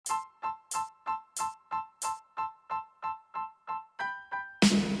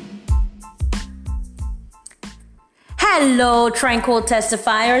Hello, Tranquil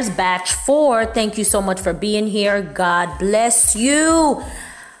Testifiers, batch 4. Thank you so much for being here. God bless you.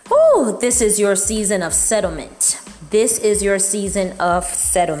 Ooh, this is your season of settlement. This is your season of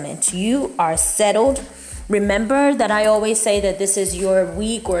settlement. You are settled. Remember that I always say that this is your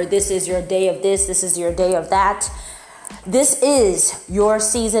week, or this is your day of this is your day of that. This is your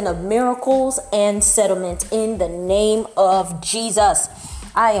season of miracles and settlement in the name of Jesus.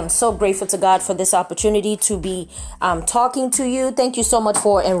 I am so grateful to God for this opportunity to be talking to you. Thank you so much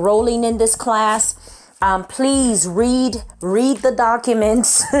for enrolling in this class. Please read the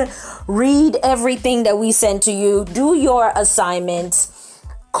documents, read everything that we send to you, do your assignments,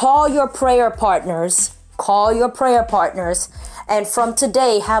 call your prayer partners, and from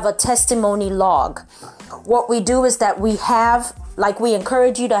today have a testimony log. What we do is that we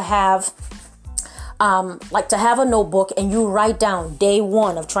encourage you to have a notebook, and you write down day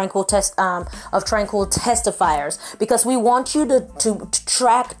 1 of Tranquil Testifiers, because we want you to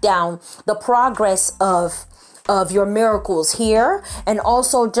track down the progress of your miracles here, and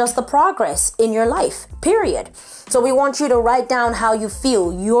also just the progress in your life, period. So we want you to write down how you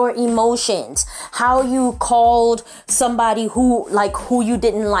feel, your emotions, how you called somebody who you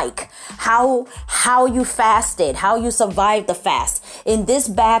didn't like, how you fasted, how you survived the fast. In this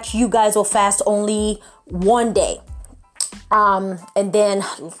batch, you guys will fast only one day. And then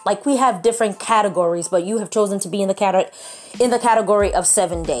we have different categories, but you have chosen to be in the category of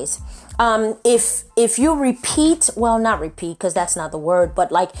 7 days. If you not repeat, because that's not the word,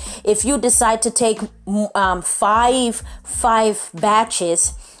 but if you decide to take five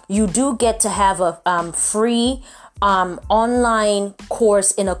batches, you do get to have a free online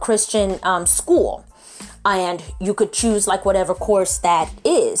course in a Christian school. And you could choose whatever course that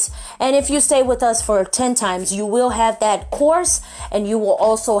is. And if you stay with us for 10 times, you will have that course, and you will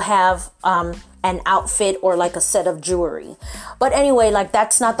also have an outfit or a set of jewelry. But anyway,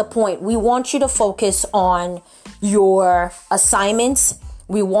 that's not the point. We want you to focus on your assignments.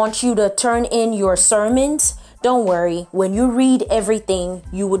 We want you to turn in your sermons. Don't worry. When you read everything,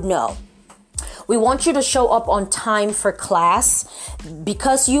 you would know. We want you to show up on time for class,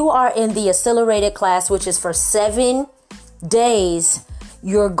 because you are in the accelerated class, which is for 7 days.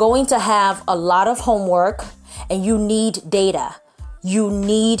 You're going to have a lot of homework, and you need data. You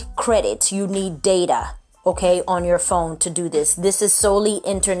need credit. You need data, okay, on your phone to do this. This is solely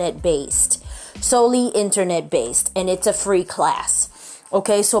internet based, and it's a free class.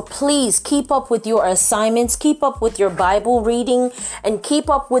 Okay, so please keep up with your assignments, keep up with your Bible reading, and keep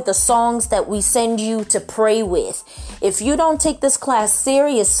up with the songs that we send you to pray with. If you don't take this class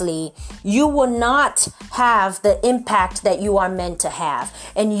seriously, you will not have the impact that you are meant to have.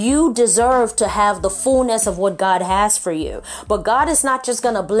 And you deserve to have the fullness of what God has for you. But God is not just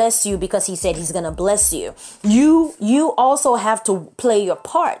going to bless you because he said he's going to bless you. You also have to play your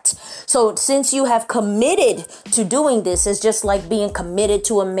part. So since you have committed to doing this, it's just like being committed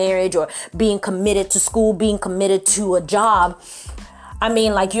to a marriage, or being committed to school, being committed to a job. I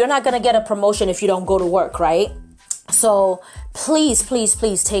mean, you're not going to get a promotion if you don't go to work, right? So please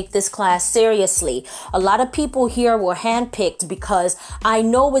take this class seriously. A lot of people here were handpicked because I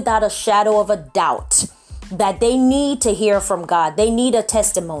know without a shadow of a doubt that they need to hear from God. They need a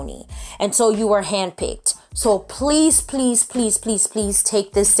testimony. And so you were handpicked. So please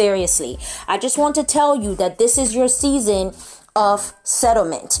take this seriously. I just want to tell you that this is your season of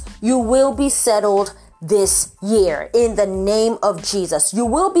settlement. You will be settled this year in the name of Jesus. You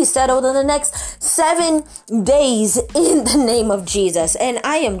will be settled in the next 7 days in the name of Jesus. And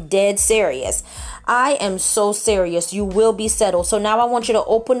I am dead serious. I am so serious. You will be settled. So now I want you to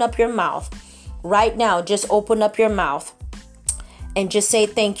open up your mouth right now. Just open up your mouth and just say,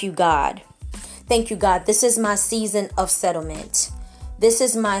 thank you, God. Thank you, God. This is my season of settlement. This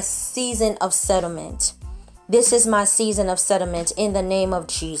is my season of settlement. This is my season of settlement in the name of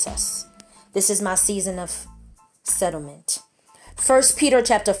Jesus. This is my season of settlement. 1 Peter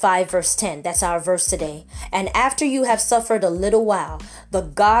chapter 5 verse 10. That's our verse today. And after you have suffered a little while, the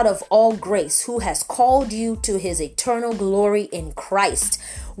God of all grace, who has called you to his eternal glory in Christ,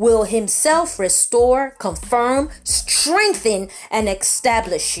 will himself restore, confirm, strengthen, and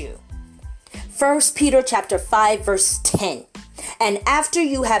establish you. 1 Peter chapter 5 verse 10. And after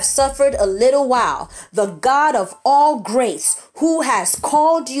you have suffered a little while, the God of all grace, who has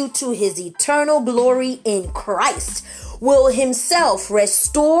called you to his eternal glory in Christ, will himself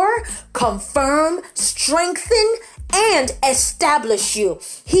restore, confirm, strengthen, and establish you.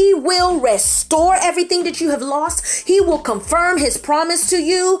 He will restore everything that you have lost. He will confirm his promise to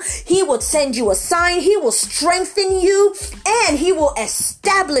you. He will send you a sign. He will strengthen you, and he will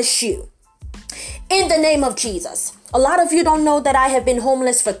establish you. In the name of Jesus. A lot of you don't know that I have been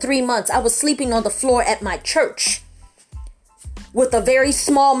homeless for 3 months. I was sleeping on the floor at my church with a very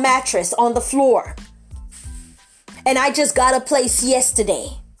small mattress on the floor. And I just got a place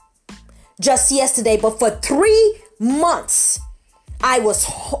yesterday. Just yesterday. But for 3 months, I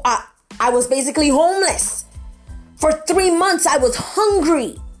was basically homeless. For 3 months, I was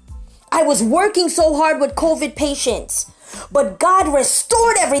hungry. I was working so hard with COVID patients. But God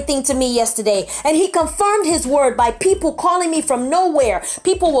restored everything to me yesterday. And he confirmed his word by people calling me from nowhere.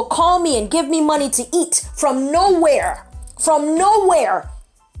 People will call me and give me money to eat from nowhere. From nowhere.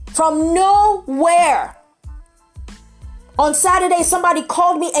 From nowhere. On Saturday, somebody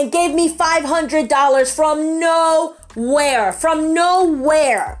called me and gave me $500 from nowhere. From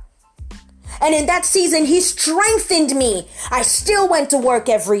nowhere. And in that season, he strengthened me. I still went to work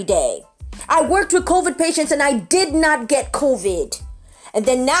every day. I worked with COVID patients and I did not get COVID. And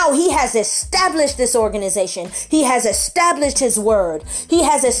then now he has established this organization. He has established his word. He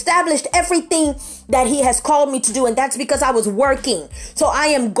has established everything that he has called me to do. And that's because I was working. So I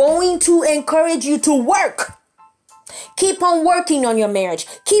am going to encourage you to work. Keep on working on your marriage.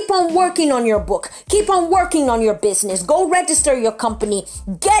 Keep on working on your book. Keep on working on your business. Go register your company.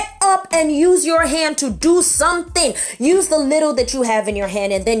 Get up and use your hand to do something. Use the little that you have in your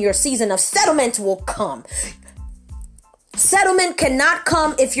hand, and then your season of settlement will come. Settlement cannot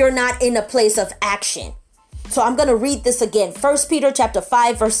come if you're not in a place of action. So I'm going to read this again. 1 Peter chapter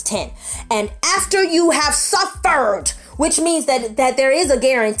 5, verse 10. And after you have suffered, which means that there is a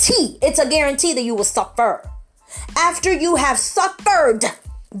guarantee. It's a guarantee that you will suffer. After you have suffered,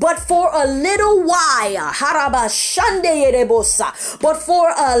 but for a little while, but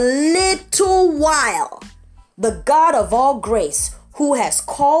for a little while, the God of all grace, who has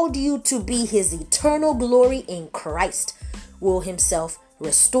called you to be his eternal glory in Christ, will himself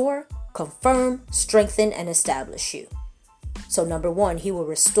restore, confirm, strengthen, and establish you. So number 1, he will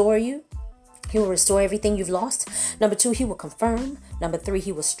restore you. He will restore everything you've lost. Number 2, he will confirm. Number 3,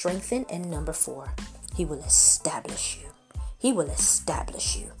 he will strengthen. And number 4, he will establish you. He will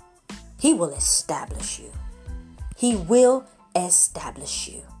establish you. He will establish you. He will establish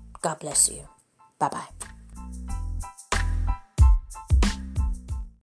you. God bless you. Bye-bye.